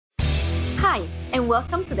Hi, and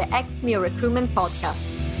welcome to the XMEO Recruitment Podcast,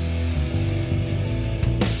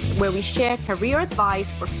 where we share career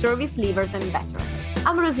advice for service leavers and veterans.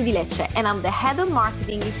 I'm Rosie Di Lecce, and I'm the head of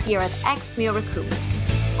marketing here at XMEO Recruitment.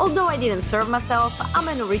 Although I didn't serve myself, I'm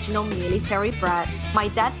an original military brat. My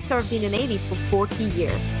dad served in the Navy for 40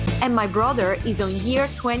 years, and my brother is on year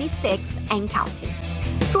 26 and counting.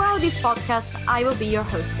 Throughout this podcast, I will be your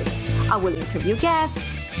hostess. I will interview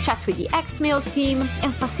guests, chat with the XMEO team,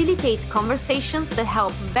 and facilitate conversations that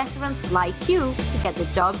help veterans like you to get the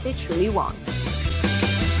jobs they truly want.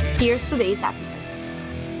 Here's today's episode.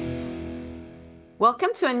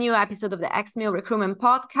 Welcome to a new episode of the XMEO Recruitment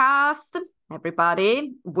Podcast.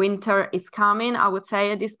 Everybody, winter is coming, I would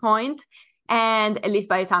say, at this point. And at least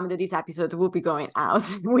by the time that this episode will be going out,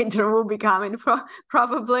 winter will be coming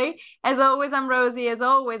probably. As always, I'm Rosie. As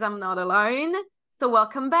always, I'm not alone. So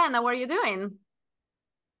welcome, Ben. How are you doing?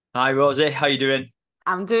 Hi, Rosie. How you doing?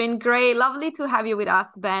 I'm doing great. Lovely to have you with us,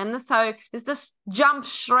 Ben. So just jump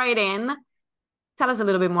straight in. Tell us a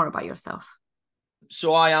little bit more about yourself.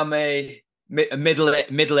 So I am a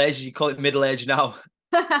middle-aged, you call it middle-aged now,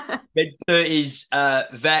 mid-30s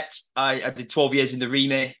vet. I did 12 years in the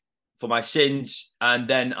REME for my sins. And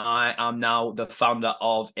then I am now the founder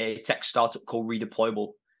of a tech startup called Redeployable.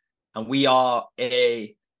 And we are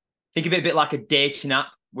think of it a bit like a dating app.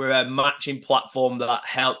 We're a matching platform that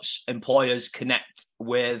helps employers connect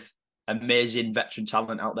with amazing veteran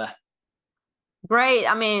talent out there. Great.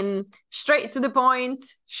 I mean, straight to the point,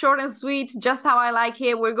 short and sweet, just how I like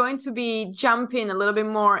it. We're going to be jumping a little bit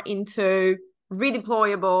more into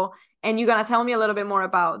Redeployable, and you're going to tell me a little bit more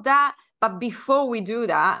about that. But before we do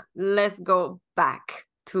that, let's go back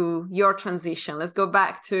to your transition. Let's go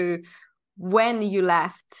back to when you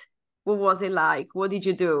left. What was it like? What did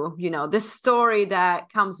you do? You know, the story that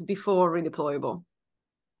comes before Redeployable.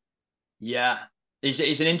 Yeah, it's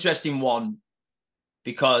an interesting one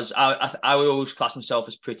because I always class myself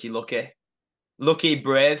as pretty lucky,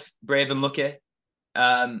 brave and lucky.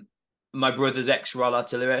 My brother's ex-Royal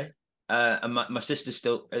Artillery, and my sister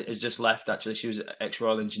still has just left. Actually, she was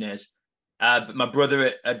ex-Royal Engineers. But my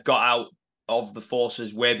brother had got out of the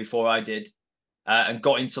forces way before I did, and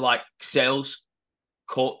got into like sales.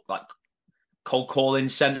 Cold calling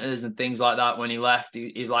centers and things like that. When he left,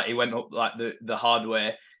 he went up like the hard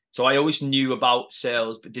way. So I always knew about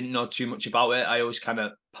sales, but didn't know too much about it. I always kind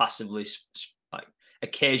of passively, like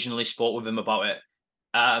occasionally spoke with him about it.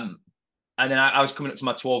 And then I was coming up to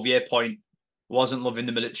my 12-year point, wasn't loving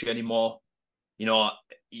the military anymore. You know,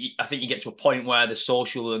 I think you get to a point where the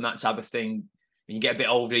social and that type of thing, when you get a bit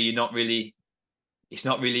older, it's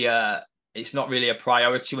not really a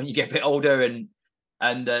priority when you get a bit older,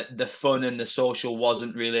 and the fun and the social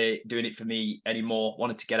wasn't really doing it for me anymore.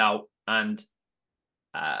 Wanted to get out, and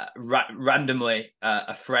randomly,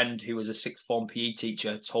 a friend who was a sixth form PE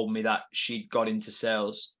teacher told me that she'd got into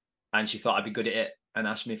sales and she thought I'd be good at it, and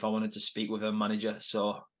asked me if I wanted to speak with her manager.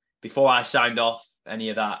 So before I signed off any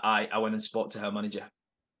of that, I went and spoke to her manager.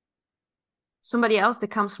 Somebody else that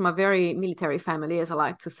comes from a very military family, as I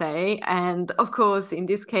like to say. And of course, in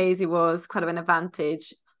this case, it was quite of an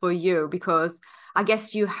advantage for you because I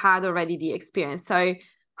guess you had already the experience. So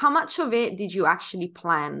how much of it did you actually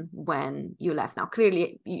plan when you left? Now,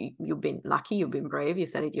 clearly, you've been lucky, you've been brave, you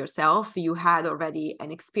said it yourself. You had already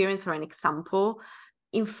an experience or an example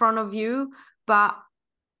in front of you. But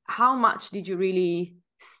how much did you really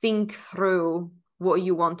think through what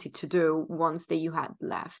you wanted to do once that you had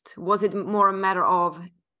left? Was it more a matter of,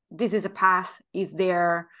 this is a path, is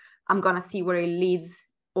there, I'm going to see where it leads?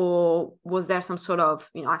 Or was there some sort of,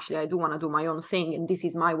 actually, I do want to do my own thing and this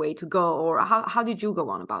is my way to go? Or how did you go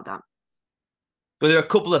on about that? Well, there are a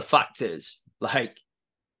couple of factors. Like,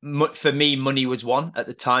 for me, money was one at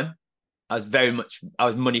the time. I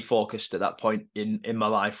was money focused at that point in my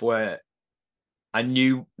life, where I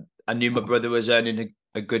knew my brother was earning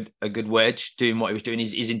a good wage doing what he was doing.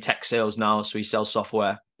 He's in tech sales now, so he sells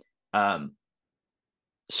software.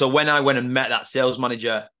 So when I went and met that sales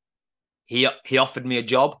manager, he offered me a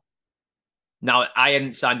job. Now, I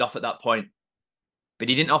hadn't signed off at that point, but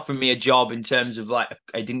he didn't offer me a job in terms of like,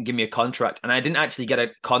 he didn't give me a contract, and I didn't actually get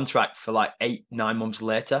a contract for like 8-9 months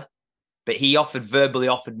later, but he verbally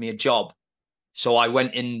offered me a job. So I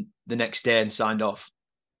went in the next day and signed off.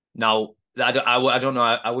 Now, I don't know.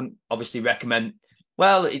 I wouldn't obviously recommend,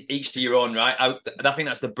 well, each to your own, right? I think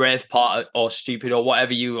that's the brave part, or stupid, or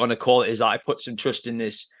whatever you want to call it, is that I put some trust in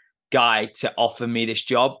this guy to offer me this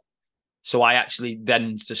job. So I actually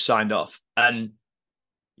then just signed off. And,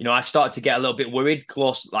 I started to get a little bit worried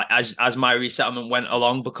close, like as my resettlement went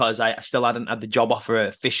along, because I still hadn't had the job offer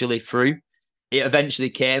officially through. It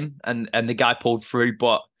eventually came, and the guy pulled through,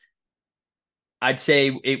 but I'd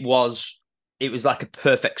say it was like a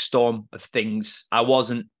perfect storm of things. I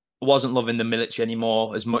wasn't loving the military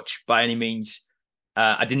anymore as much by any means.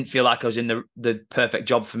 I didn't feel like I was in the perfect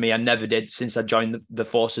job for me. I never did since I joined the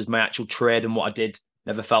forces. My actual trade and what I did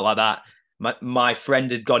never felt like that. My friend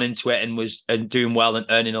had gone into it and was doing well and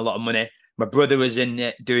earning a lot of money. My brother was in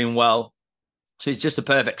it doing well. So it's just a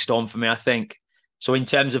perfect storm for me, I think. So in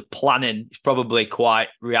terms of planning, it's probably quite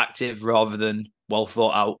reactive rather than well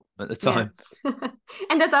thought out at the Yeah. time.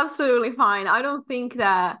 And that's absolutely fine. I don't think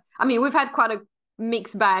that, I mean, we've had quite a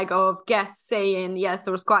mixed bag of guests saying, yes,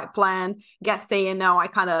 it was quite planned, guests saying, no, I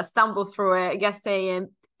kind of stumbled through it, guests saying,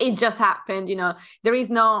 it just happened. There is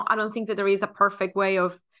no, I don't think that there is a perfect way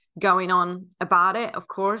of going on about it, of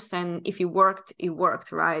course. And if it worked,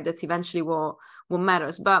 right? That's eventually what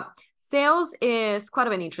matters. But sales is quite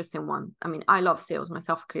of an interesting one. I mean, I love sales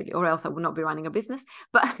myself, clearly, or else I would not be running a business.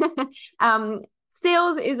 But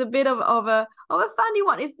sales is a bit of a funny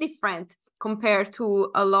one. It's different compared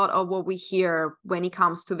to a lot of what we hear when it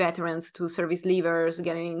comes to veterans, to service leavers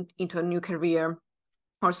getting into a new career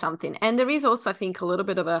or something. And there is also, I think, a little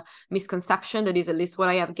bit of a misconception, that is at least what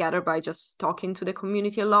I have gathered by just talking to the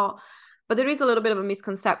community a lot. But there is a little bit of a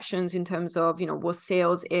misconceptions in terms of, what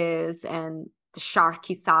sales is and the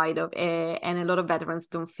sharky side of it. And a lot of veterans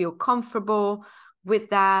don't feel comfortable with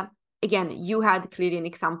that. Again, you had clearly an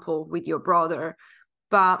example with your brother,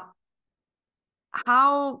 but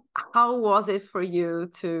how was it for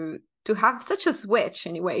you to have such a switch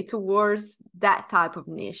anyway towards that type of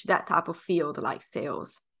niche, that type of field like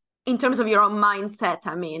sales, in terms of your own mindset?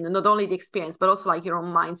 I mean, not only the experience, but also like your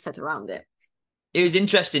own mindset around it. It was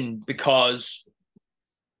interesting because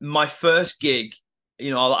my first gig,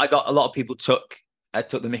 I got a lot of people took the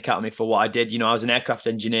mick out of me for what I did. I was an aircraft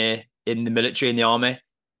engineer in the military, in the army,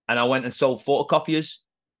 and I went and sold photocopiers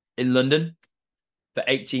in London for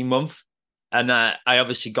 18 months. And I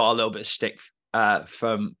obviously got a little bit of stick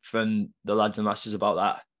from the lads and lasses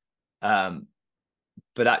about that.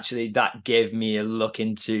 But actually that gave me a look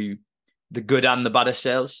into the good and the bad of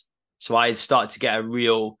sales. So I started to get a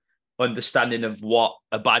real understanding of what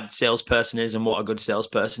a bad salesperson is and what a good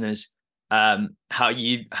salesperson is. How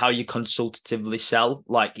you consultatively sell.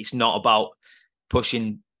 Like, it's not about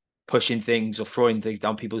pushing things or throwing things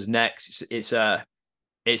down people's necks.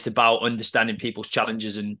 It's about understanding people's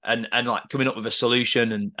challenges and like coming up with a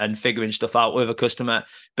solution and figuring stuff out with a customer,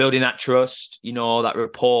 building that trust, that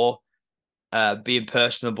rapport, being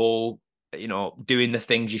personable, doing the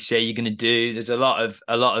things you say you're going to do. There's a lot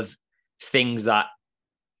of things that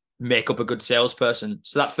make up a good salesperson.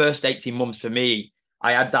 So that first 18 months for me,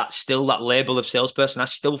 I had that label of salesperson. I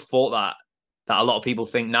still thought that a lot of people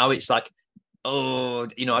think now. It's like, oh, I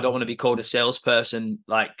don't want to be called a salesperson.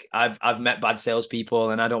 Like, I've met bad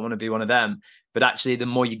salespeople and I don't want to be one of them. But actually, the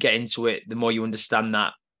more you get into it, the more you understand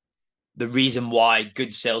that the reason why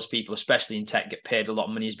good salespeople, especially in tech, get paid a lot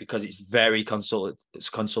of money is because it's very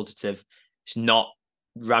consultative. It's not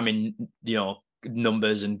ramming,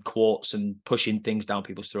 numbers and quotes and pushing things down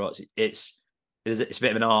people's throats. It's a bit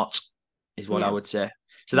of an art, is what I would say.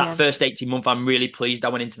 So that first 18 months, I'm really pleased I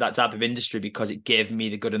went into that type of industry because it gave me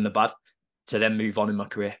the good and the bad to then move on in my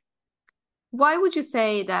career. Why would you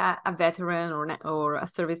say that a veteran or a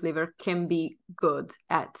service leaver can be good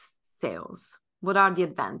at sales? What are the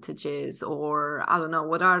advantages, or I don't know,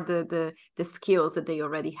 what are the skills that they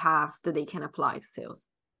already have that they can apply to sales?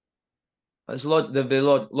 There'll be a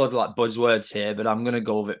lot of like buzzwords here, but I'm going to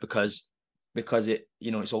go with it because it,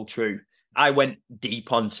 it's all true. I went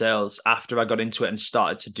deep on sales after I got into it and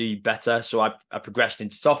started to do better. So I progressed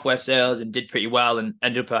into software sales and did pretty well and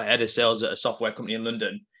ended up head of sales at a software company in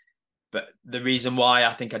London. But the reason why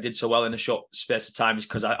I think I did so well in a short space of time is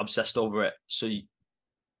because I obsessed over it. So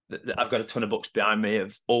I've got a ton of books behind me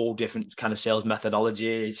of all different kind of sales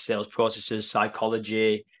methodologies, sales processes,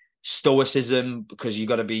 psychology, stoicism, because you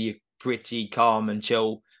got to be pretty calm and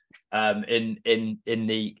chill in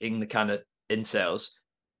the kind of in sales.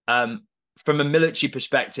 From a military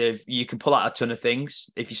perspective, you can pull out a ton of things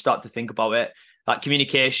if you start to think about it. Like,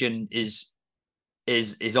 communication is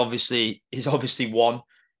obviously one.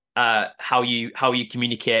 How you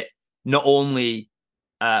communicate, not only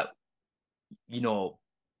how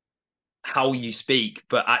you speak,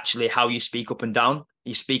 but actually how you speak up and down.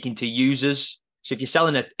 You're speaking to users. So if you're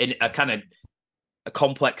selling a kind of a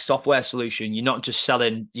complex software solution, you're not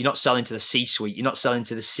selling to the C-suite. You're not selling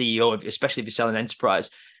to the CEO, especially if you're selling enterprise.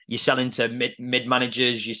 You're selling to mid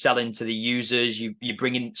managers. You're selling to the users. You're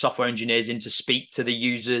bringing software engineers in to speak to the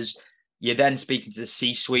users. You're then speaking to the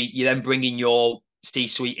C-suite. You're then bringing your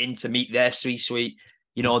C-suite in to meet their C-suite.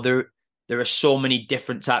 There's there are so many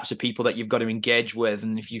different types of people that you've got to engage with.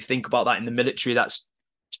 And if you think about that in the military, that's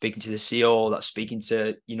speaking to the CO, that's speaking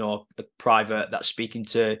to, you know, a private, that's speaking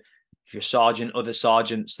to, if you're a sergeant, other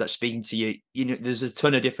sergeants, that's speaking to you. You know, there's a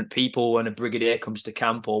ton of different people when a brigadier comes to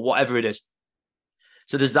camp or whatever it is.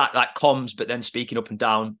 So there's that comms, but then speaking up and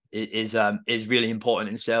down is really important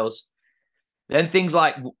in sales. Then things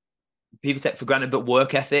like people take for granted, but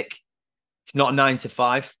work ethic. It's not a 9 to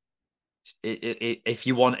 5. If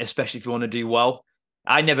you want, especially if you want to do well.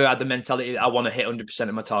 I never had the mentality that I want to hit 100%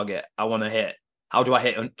 of my target. I want to hit, how do I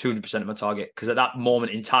hit 200% of my target? Because at that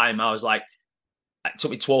moment in time, I was like, it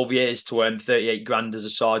took me 12 years to earn 38 grand as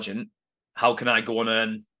a sergeant. How can I go on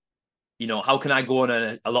and, you know, how can I go on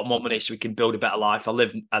and a lot more money so we can build a better life? I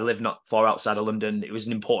live not far outside of London. It was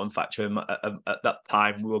an important factor at that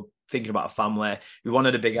time. We were thinking about a family. We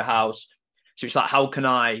wanted a bigger house. So it's like, how can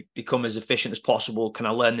I become as efficient as possible? Can I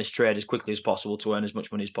learn this trade as quickly as possible to earn as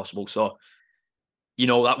much money as possible? So, you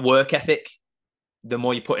know, that work ethic, the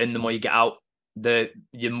more you put in, the more you get out, the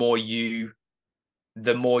more you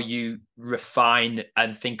refine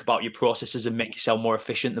and think about your processes and make yourself more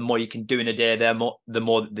efficient, the more you can do in a day, the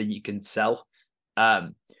more that you can sell.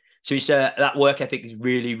 So it's that work ethic is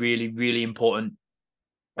really, really, really important.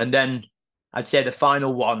 And then I'd say the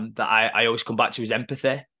final one that I always come back to is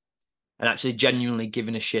empathy, and actually genuinely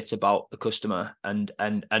giving a shit about the customer and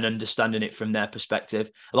understanding it from their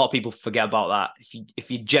perspective. A lot of people forget about that.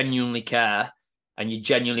 If you genuinely care and you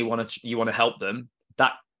genuinely want to help them,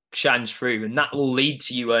 that shines through, and that will lead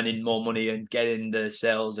to you earning more money and getting the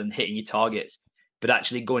sales and hitting your targets. But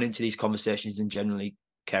actually going into these conversations and generally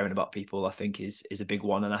caring about people, I think is a big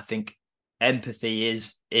one. And I think empathy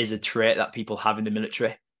is a trait that people have in the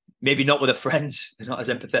military. Maybe not with their friends, they're not as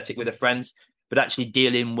empathetic with their friends, but actually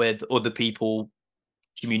dealing with other people,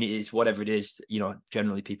 communities, whatever it is, you know,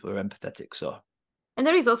 generally people are empathetic. So, and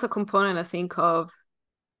there is also a component, I think, of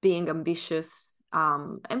being ambitious,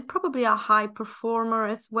 and probably a high performer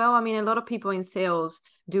as well. I mean, a lot of people in sales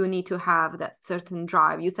do need to have that certain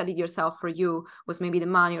drive. You said it yourself, for you was maybe the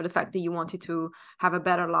money or the fact that you wanted to have a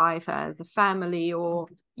better life as a family, or,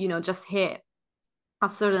 you know, just hit a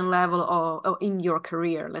certain level of in your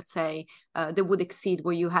career, let's say, that would exceed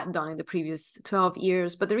what you had done in the previous 12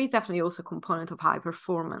 years. But there is definitely also a component of high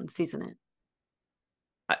performance, isn't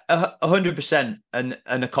it? 100%, and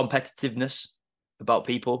a competitiveness about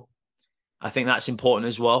people. I think that's important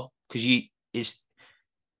as well, because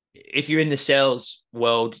if you're in the sales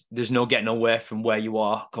world, there's no getting away from where you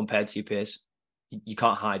are compared to your peers. You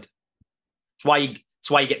can't hide. It's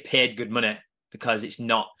why you get paid good money, because it's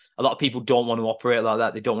not. A lot of people don't want to operate like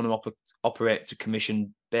that. They don't want to operate to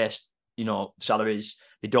commission-based, you know, salaries.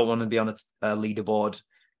 They don't want to be on a leaderboard.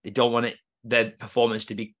 They don't want their performance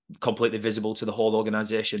to be completely visible to the whole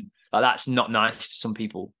organization. Like, that's not nice to some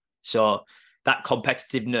people. So that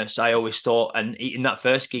competitiveness, I always thought, and in that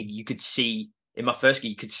first gig, you could see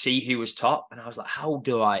who was top, and I was like, how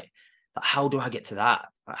do I get to that?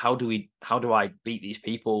 How do I beat these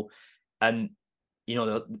people? And you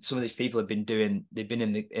know, some of these people they've been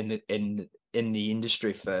in the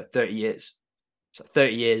industry for 30 years. So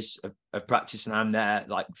 30 years of practice, and I'm there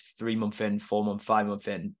like 3 months in, 4 months, 5 months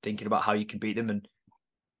in, thinking about how you can beat them. And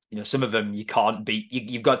you know, some of them you can't beat.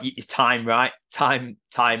 You've got, it's time, right? Time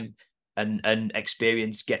and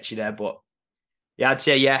experience gets you there. But yeah, I'd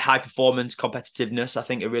say, yeah, high performance, competitiveness, I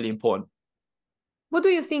think are really important. What do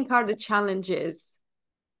you think are the challenges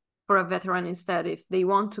for a veteran instead, if they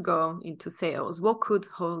want to go into sales? What could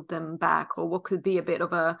hold them back, or what could be a bit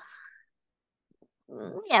of a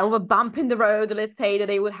bump in the road, let's say, that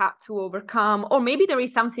they would have to overcome? Or maybe there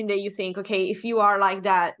is something that you think, okay, if you are like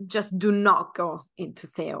that, just do not go into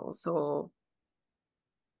sales. Or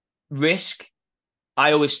risk.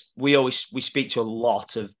 We speak to a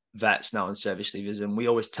lot of vets now and service leavers, and we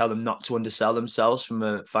always tell them not to undersell themselves from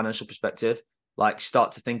a financial perspective. Like,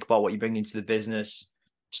 start to think about what you bring into the business,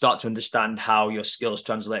 start to understand how your skills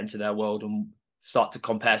translate into their world, and start to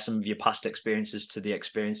compare some of your past experiences to the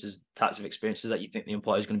types of experiences that you think the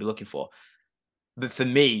employer is going to be looking for. But for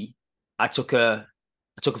me, I took a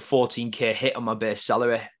 14k hit on my base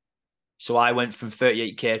salary. So I went from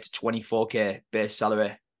 38k to 24k base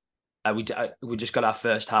salary. We just got our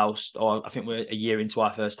first house, or I think we're a year into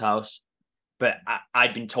our first house. But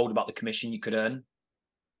I'd been told about the commission you could earn.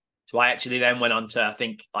 So I actually then went on to, I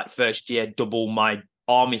think, like first year, double my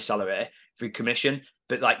army salary through commission.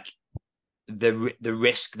 But like the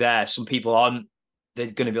risk there, some people aren't. They're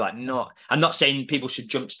going to be like, no. I'm not saying people should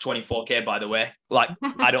jump to 24k, by the way. Like,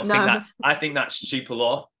 I don't think that. I think that's super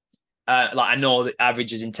low. Like, I know the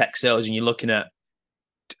averages in tech sales, and you're looking at,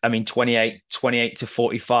 I mean, 28 to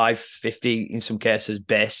 45, 50 in some cases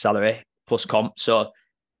base salary, plus comp. So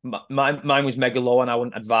mine was mega low, and I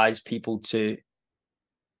wouldn't advise people to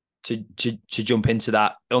jump into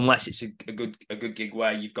that unless it's a good gig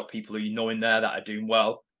where you've got people who you know in there that are doing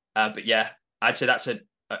well. But yeah, I'd say that's a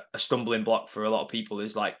stumbling block for a lot of people,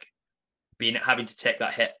 is like having to take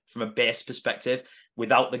that hit from a base perspective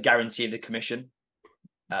without the guarantee of the commission.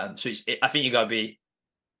 So I think you've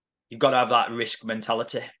got to have that risk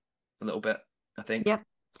mentality a little bit, I think.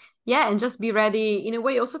 Yeah, and just be ready in a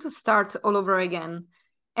way also to start all over again.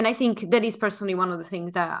 And I think that is personally one of the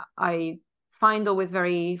things that I find always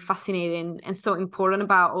very fascinating and so important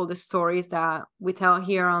about all the stories that we tell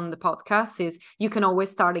here on the podcast is you can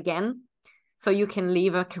always start again. So you can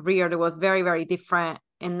leave a career that was very, very different,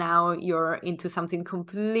 and now you're into something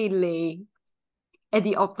completely at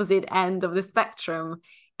the opposite end of the spectrum.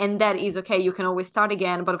 And that is okay. You can always start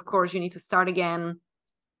again, but of course you need to start again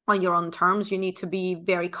on your own terms. You need to be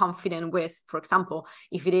very confident with, for example,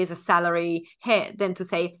 if it is a salary hit, then to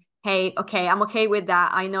say, hey, okay, I'm okay with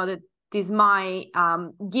that. I know that this might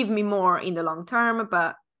give me more in the long term,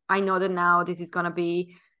 but I know that now this is going to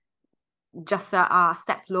be just a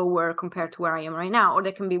step lower compared to where I am right now. Or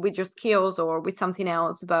that can be with your skills or with something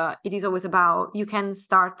else, but it is always about you can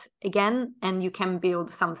start again and you can build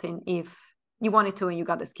something if you wanted to and you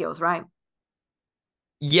got the skills, right?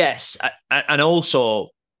 Yes. And also,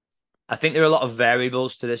 I think there are a lot of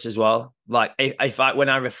variables to this as well. Like when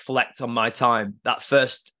I reflect on my time,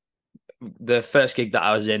 the first gig that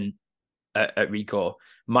I was in at Ricoh,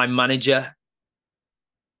 my manager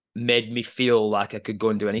made me feel like I could go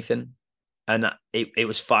and do anything, and it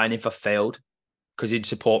was fine if I failed because he'd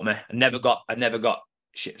support me. I never got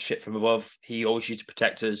shit from above. He always used to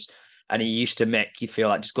protect us, and he used to make you feel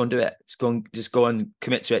like just go and do it, just go and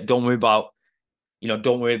commit to it. Don't worry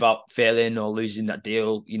about failing or losing that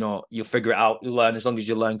deal. You'll figure it out. You'll learn as long as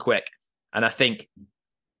you learn quick. And I think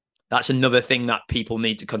that's another thing that people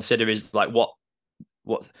need to consider is like what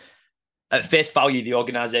at face value, the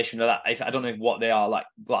organization of that, I don't know what they are, like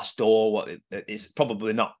Glassdoor, it's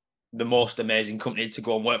probably not the most amazing company to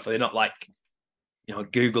go and work for. They're not like,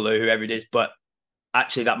 Google or whoever it is, but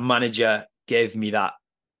actually that manager gave me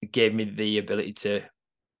the ability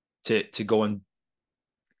to go and,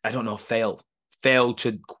 I don't know, fail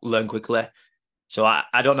to learn quickly. So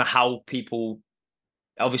I don't know how people,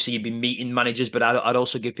 obviously you'd be meeting managers, but I'd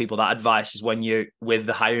also give people that advice is when you're with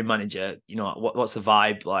the hiring manager, what's the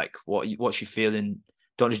vibe like? What's your feeling?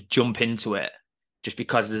 Don't just jump into it just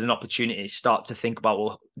because there's an opportunity. Start to think about,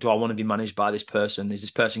 well, do I want to be managed by this person? Is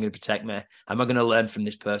this person going to protect me? Am I going to learn from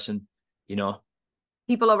this person?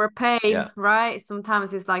 People overpay, Yeah. right?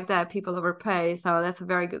 Sometimes it's like that. People overpay. So that's a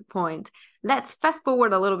very good point. Let's fast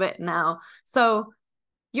forward a little bit now. So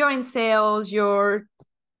you're in sales, you're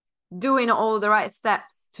doing all the right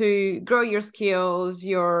steps to grow your skills,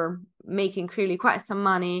 you're making clearly quite some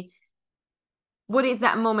money. What is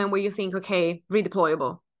that moment where you think, okay,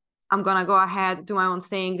 redeployable? I'm going to go ahead, do my own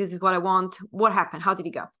thing. This is what I want. What happened? How did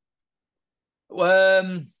it go?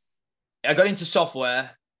 I got into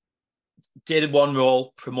software, did one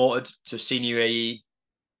role, promoted to senior AE,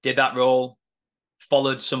 did that role,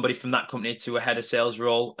 followed somebody from that company to a head of sales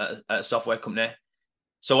role at a software company.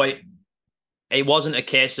 So it wasn't a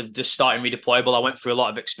case of just starting redeployable. I went through a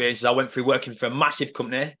lot of experiences. I went through working for a massive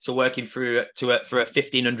company to working for a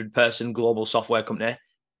 1,500 person global software company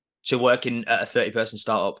to working at a 30-person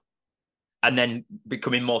startup, and then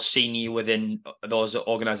becoming more senior within those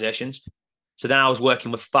organizations. So then I was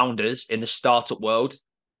working with founders in the startup world,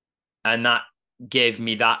 and that gave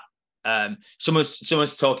me that.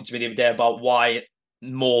 Someone's talking to me the other day about why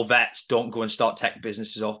more vets don't go and start tech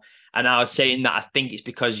businesses off, and I was saying that I think it's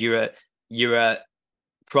because you're a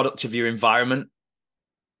product of your environment.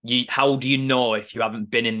 How do you know if you haven't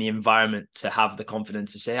been in the environment to have the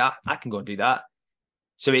confidence to say, I can go and do that?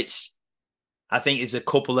 So I think there's a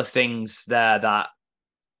couple of things there that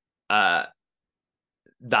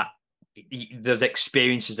there's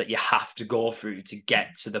experiences that you have to go through to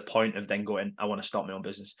get to the point of then going, I want to start my own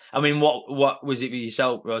business. I mean, what was it for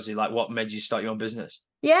yourself, Rosie? Like, what made you start your own business?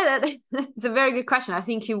 Yeah, that's a very good question. I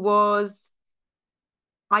think it was,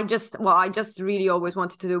 I just really always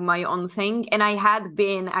wanted to do my own thing. And I had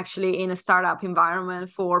been actually in a startup environment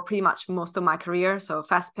for pretty much most of my career. So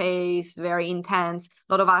fast paced, very intense,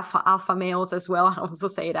 a lot of alpha males as well. I also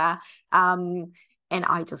say that. And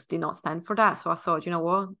I just did not stand for that. So I thought, you know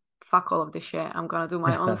what? Fuck all of this shit. I'm going to do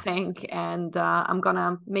my own thing, and I'm going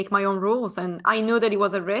to make my own rules. And I knew that it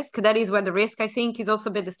was a risk. That is where the risk, I think, is also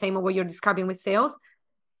a bit the same of what you're describing with sales.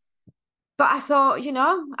 But I thought,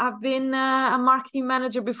 I've been a marketing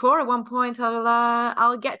manager before. At one point,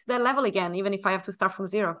 I'll get to that level again, even if I have to start from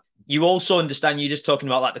zero. You also understand, you're just talking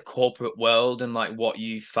about like the corporate world and like what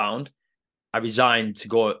you found. I resigned to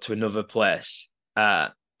go to another place,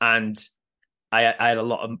 and I had a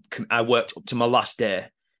lot of. I worked up to my last day.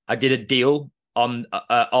 I did a deal on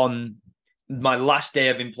my last day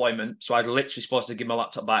of employment, so I'd literally supposed to give my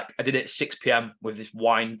laptop back. I did it at 6 p.m. with this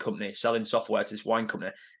wine company, selling software to this wine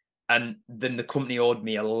company, and then the company owed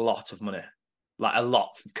me a lot of money, like a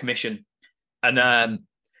lot of commission, and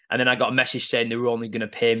then I got a message saying they were only going to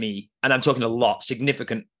pay me, and I'm talking a lot,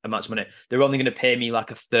 significant amounts of money. They were only going to pay me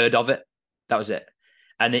like a third of it. That was it.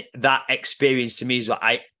 And that experience to me is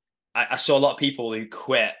like I saw a lot of people who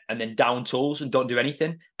quit and then down tools and don't do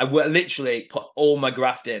anything. I literally put all my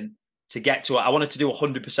graft in to get to it. I wanted to do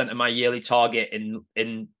 100% of my yearly target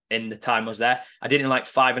in the time I was there. I did it in like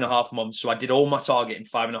 5.5 months. So I did all my target in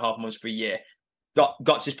 5.5 months for a year. Got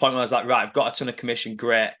to this point where I was like, right, I've got a ton of commission,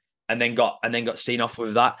 great. And then got seen off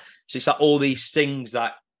with that. So it's like all these things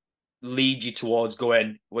that lead you towards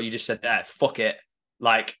going, well, you just said that, fuck it.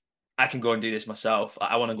 Like, I can go and do this myself.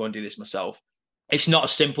 I want to go and do this myself. It's not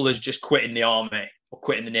as simple as just quitting the army or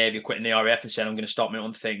quitting the Navy or quitting the RAF and saying, I'm going to start my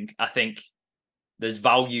own thing. I think there's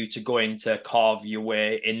value to going to carve your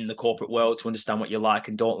way in the corporate world to understand what you like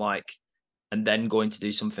and don't like, and then going to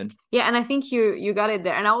do something. Yeah, and I think you got it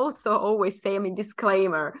there. And I also always say,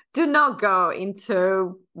 disclaimer, do not go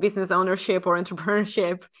into business ownership or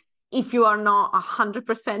entrepreneurship if you are not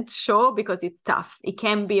 100% sure, because it's tough. It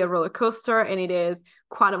can be a roller coaster, and it is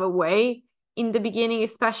quite of a way in the beginning,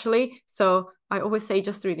 especially. So I always say,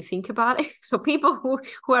 just really think about it. So people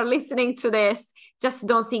who are listening to this, just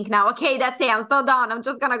don't think now, okay, that's it, I'm so done, I'm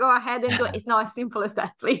just gonna go ahead and do it. It's not as simple as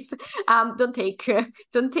that, please. Don't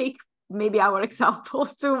take maybe our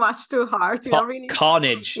examples too hard. Really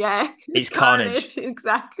carnage. Yeah, it's carnage.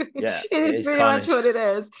 Exactly. Yeah, it is pretty carnage. Much what it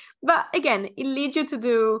is. But again, it leads you to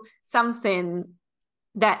do something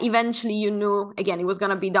that eventually you knew, again, it was going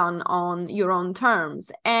to be done on your own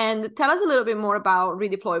terms. And tell us a little bit more about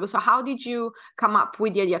Redeployable. So how did you come up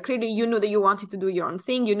with the idea? Clearly you knew that you wanted to do your own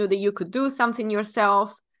thing, you knew that you could do something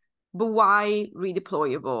yourself, but why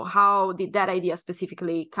Redeployable? How did that idea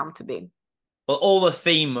specifically come to be? Well, all the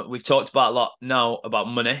theme we've talked about a lot now about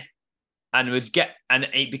money, and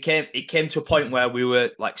it came to a point where we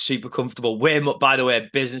were like super comfortable. Way more, by the way,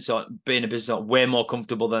 being a business owner, way more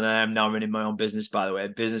comfortable than I am now running my own business. By the way,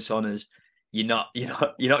 business owners, you're not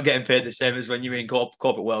getting paid the same as when you're in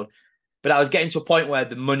corporate world. But I was getting to a point where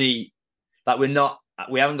the money, like we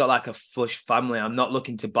haven't got like a flush family. I'm not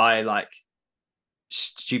looking to buy like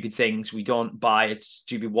stupid things. We don't buy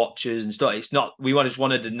stupid watches and stuff. It's not. We just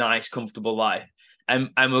wanted a nice, comfortable life, and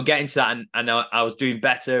we're getting to that. And I was doing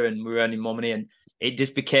better, and we were earning more money, and it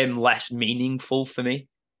just became less meaningful for me,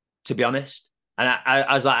 to be honest. And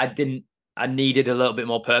I was like, I needed a little bit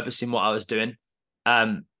more purpose in what I was doing.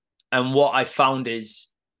 And what I found is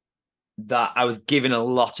that I was giving a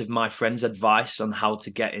lot of my friends advice on how to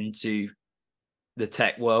get into the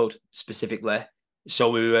tech world specifically.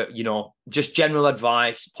 So we were, just general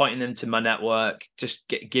advice, pointing them to my network, just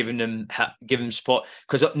giving them support,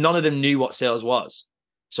 because none of them knew what sales was.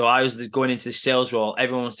 So I was going into the sales role.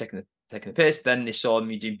 Everyone was taking the piss. Then they saw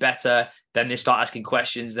me do better. Then they start asking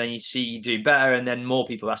questions. Then you see you do better, and then more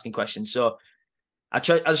people asking questions. So I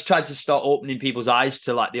just tried to start opening people's eyes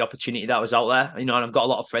to like the opportunity that was out there. And I've got a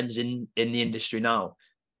lot of friends in the industry now.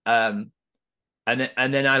 And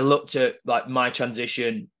then I looked at like my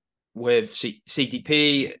transition with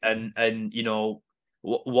CTP and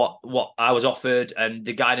what I was offered, and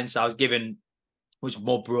the guidance I was given was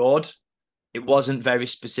more broad. It wasn't very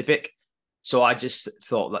specific. So I just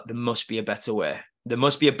thought that there must be a better way. There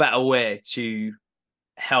must be a better way to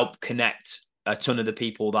help connect a ton of the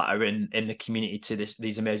people that are in the community to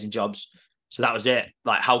these amazing jobs. So that was it.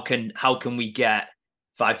 Like, how can we get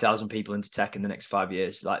 5,000 people into tech in the next 5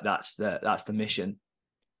 years? Like that's the mission.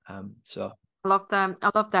 So I love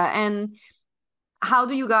that. And how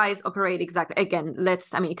do you guys operate exactly? Again,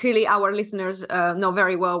 clearly our listeners know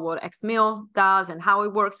very well what XMill does and how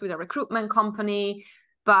it works with a recruitment company,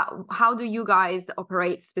 but how do you guys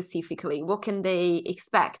operate specifically? What can they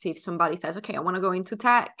expect if somebody says, okay, I want to go into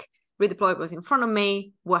tech, Redeployable is in front of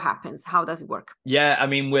me? What happens? How does it work? Yeah,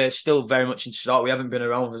 we're still very much in start. We haven't been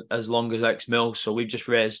around as long as XMill, so we've just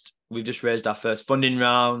raised our first funding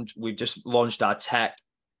round. We've just launched our tech.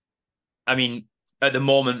 At the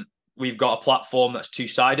moment, we've got a platform that's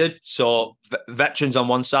two-sided. So veterans on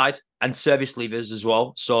one side and service leavers as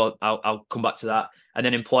well. So I'll come back to that. And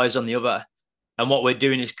then employers on the other. And what we're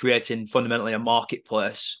doing is creating fundamentally a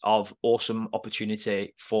marketplace of awesome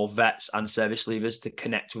opportunity for vets and service leavers to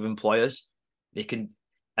connect with employers. They can,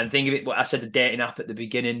 and think of it, what I said, the dating app at the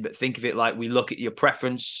beginning, but think of it like we look at your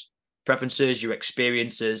preferences, your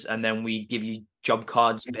experiences, and then we give you job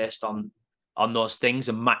cards based on those things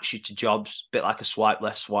and match you to jobs, a bit like a swipe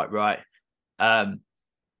left, swipe right. And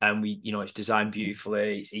we, it's designed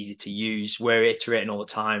beautifully. It's easy to use. We're iterating all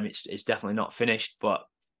the time. It's definitely not finished, but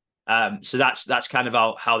so that's kind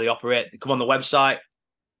of how they operate. They come on the website,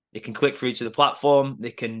 they can click through to the platform,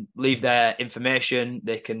 they can leave their information,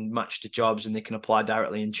 they can match to jobs, and they can apply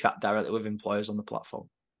directly and chat directly with employers on the platform.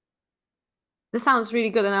 This sounds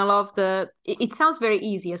really good, and I love it sounds very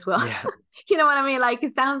easy as well. Yeah. You know what I mean? Like,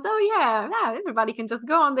 it sounds, oh yeah, everybody can just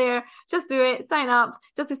go on there, just do it, sign up,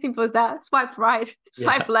 just as simple as that. Swipe right,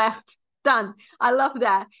 swipe left, done. I love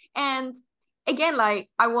that. And again, like,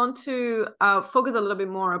 I want to focus a little bit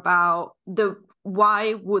more about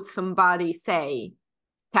why would somebody say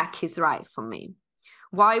tech is right for me?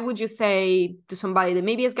 Why would you say to somebody that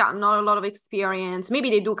maybe has got not a lot of experience, maybe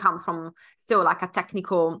they do come from still like a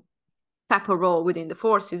technical type of role within the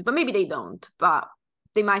forces, but maybe they don't, but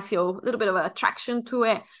they might feel a little bit of an attraction to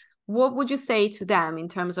it. What would you say to them in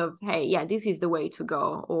terms of, hey, yeah, this is the way to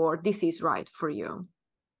go, or this is right for you?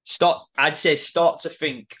 I'd say start to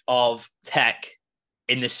think of tech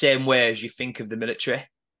in the same way as you think of the military.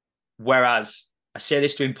 Whereas I say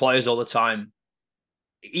this to employers all the time,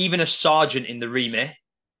 even a sergeant in the REME,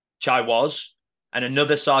 which I was, and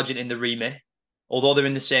another sergeant in the REME, although they're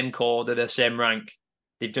in the same corps, they're the same rank,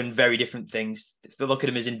 they've done very different things. If they look at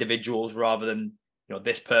them as individuals rather than,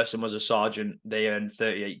 this person was a sergeant, they earn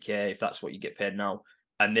 38K if that's what you get paid now.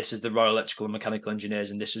 And this is the Royal Electrical and Mechanical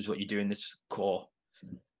Engineers, and this is what you do in this corps.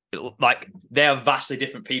 Like, they are vastly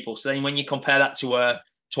different people. So then when you compare that to a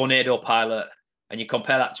tornado pilot, and you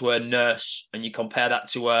compare that to a nurse, and you compare that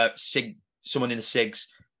to a someone in the SIGs,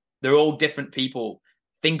 they're all different people.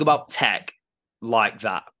 Think about tech like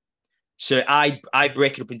that. So I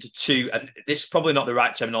break it up into two, and this is probably not the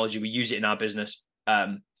right terminology. We use it in our business,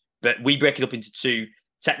 but we break it up into two: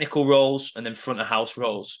 technical roles and then front of house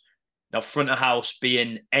roles. Now, front of house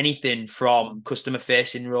being anything from customer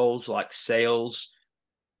facing roles like sales,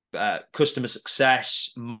 customer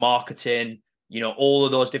success, marketing, all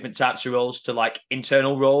of those different types of roles, to like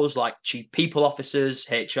internal roles like chief people officers,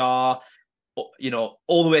 HR,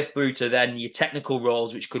 all the way through to then your technical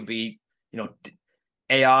roles, which could be,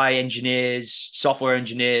 AI engineers, software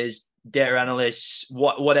engineers, data analysts,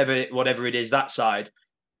 whatever it is, that side.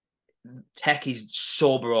 Tech is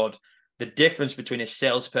so broad. The difference between a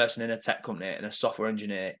salesperson in a tech company and a software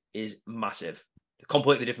engineer is massive. They're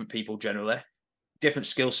completely different people generally, different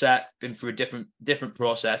skill set, been through a different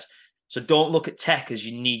process. So don't look at tech as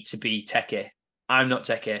you need to be techie. I'm not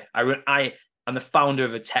techie. I'm the founder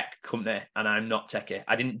of a tech company, and I'm not techie.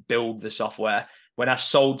 I didn't build the software. When I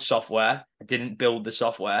sold software, I didn't build the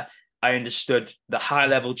software. I understood the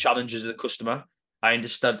high-level challenges of the customer. I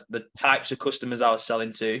understood the types of customers I was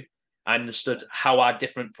selling to. I understood how our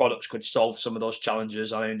different products could solve some of those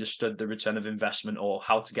challenges. I understood the return of investment, or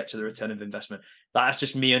how to get to the return of investment. That's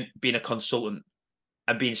just me being a consultant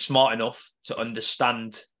and being smart enough to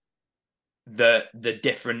understand the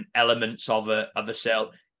different elements of a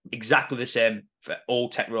sale. Exactly the same for all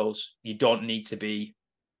tech roles. You don't need to be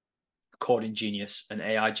coding genius and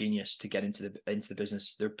AI genius to get into the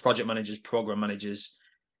business. There are project managers, program managers,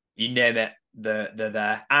 you name it, they're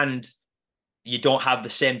there. And you don't have the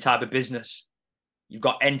same type of business. You've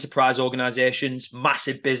got enterprise organizations,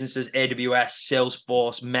 massive businesses, AWS,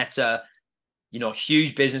 Salesforce, Meta,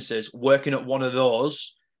 huge businesses. Working at one of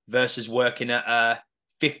those versus working at a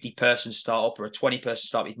 50-person startup or a 20-person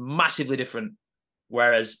startup is massively different.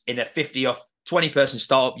 Whereas in a 50 or 20-person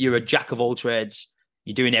startup, you're a jack of all trades.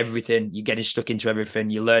 You're doing everything. You're getting stuck into everything.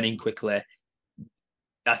 You're learning quickly.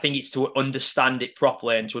 I think it's to understand it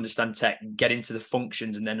properly and to understand tech, get into the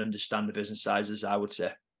functions, and then understand the business sizes, I would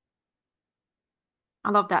say.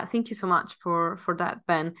 I love that. Thank you so much for that,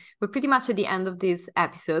 Ben. We're pretty much at the end of this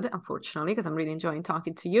episode, unfortunately, because I'm really enjoying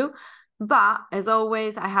talking to you. But as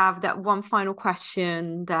always, I have that one final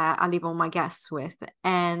question that I leave all my guests with,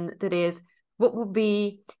 and that is, what would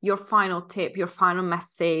be your final tip, your final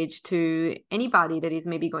message to anybody that is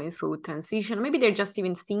maybe going through transition? Maybe they're just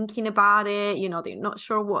even thinking about it, they're not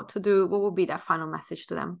sure what to do. What would be that final message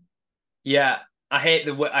to them? Yeah, I hate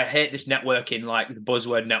this networking, like the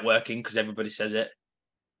buzzword networking, because everybody says it.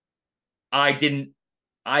 I've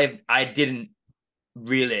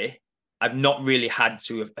not really had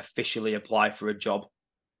to officially apply for a job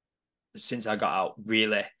since I got out,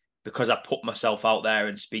 really. because I put myself out there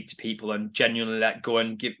and speak to people and genuinely let go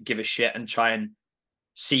and give a shit and try and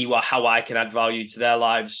see how I can add value to their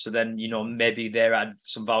lives. So then, maybe they add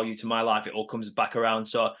some value to my life. It all comes back around.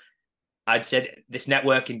 So I'd say this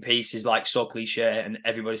networking piece is like so cliche, and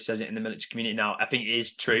everybody says it in the military community now. I think it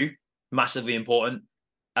is true, massively important.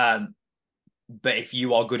 But if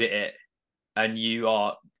you are good at it and you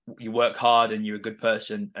work hard and you're a good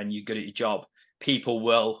person and you're good at your job, people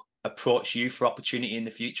will approach you for opportunity in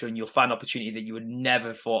the future, and you'll find opportunity that you would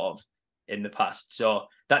never thought of in the past. So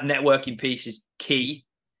that networking piece is key.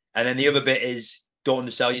 And then the other bit is don't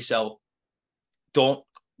undersell yourself. Don't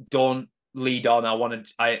lead on.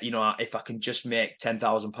 If I can just make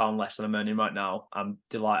 £10,000 less than I'm earning right now, I'll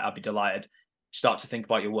be delighted. Start to think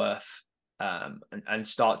about your worth, and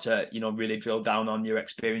start to, really drill down on your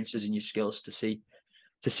experiences and your skills to see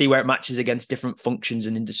where it matches against different functions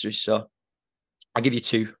and industries. So I'll give you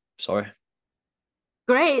 2. Sorry.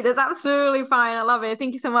 Great. That's absolutely fine. I love it.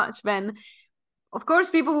 Thank you so much, Ben. Of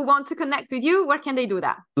course, people who want to connect with you, where can they do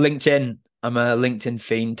that? LinkedIn. I'm a LinkedIn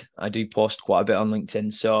fiend. I do post quite a bit on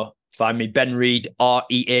LinkedIn. So find me, Ben Reid,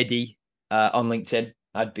 READ, on LinkedIn.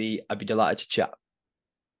 I'd be delighted to chat.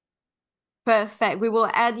 Perfect. We will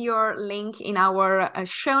add your link in our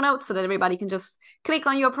show notes so that everybody can just click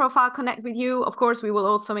on your profile, connect with you. Of course, we will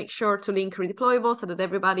also make sure to link Redeployable so that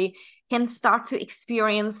everybody can start to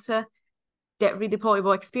experience that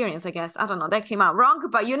redeployable experience, I guess. I don't know, that came out wrong,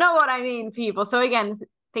 but you know what I mean, people. So again,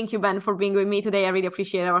 thank you, Ben, for being with me today. I really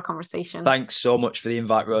appreciate our conversation. Thanks so much for the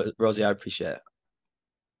invite, Rosie. I appreciate it.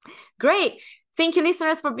 Great. Thank you,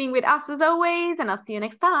 listeners, for being with us as always, and I'll see you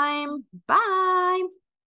next time. Bye.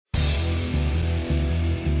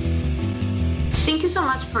 Thank you so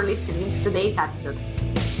much for listening to today's episode.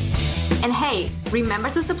 And hey,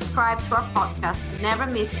 remember to subscribe to our podcast to never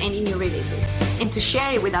miss any new releases, and to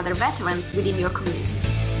share it with other veterans within your community.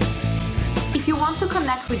 If you want to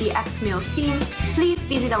connect with the XMIL team, please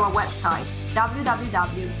visit our website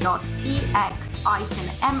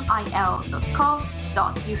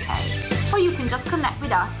www.ex-mil.co.uk, or you can just connect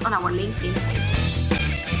with us on our LinkedIn page.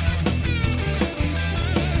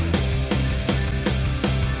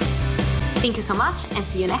 Thank you so much, and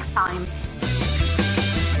see you next time.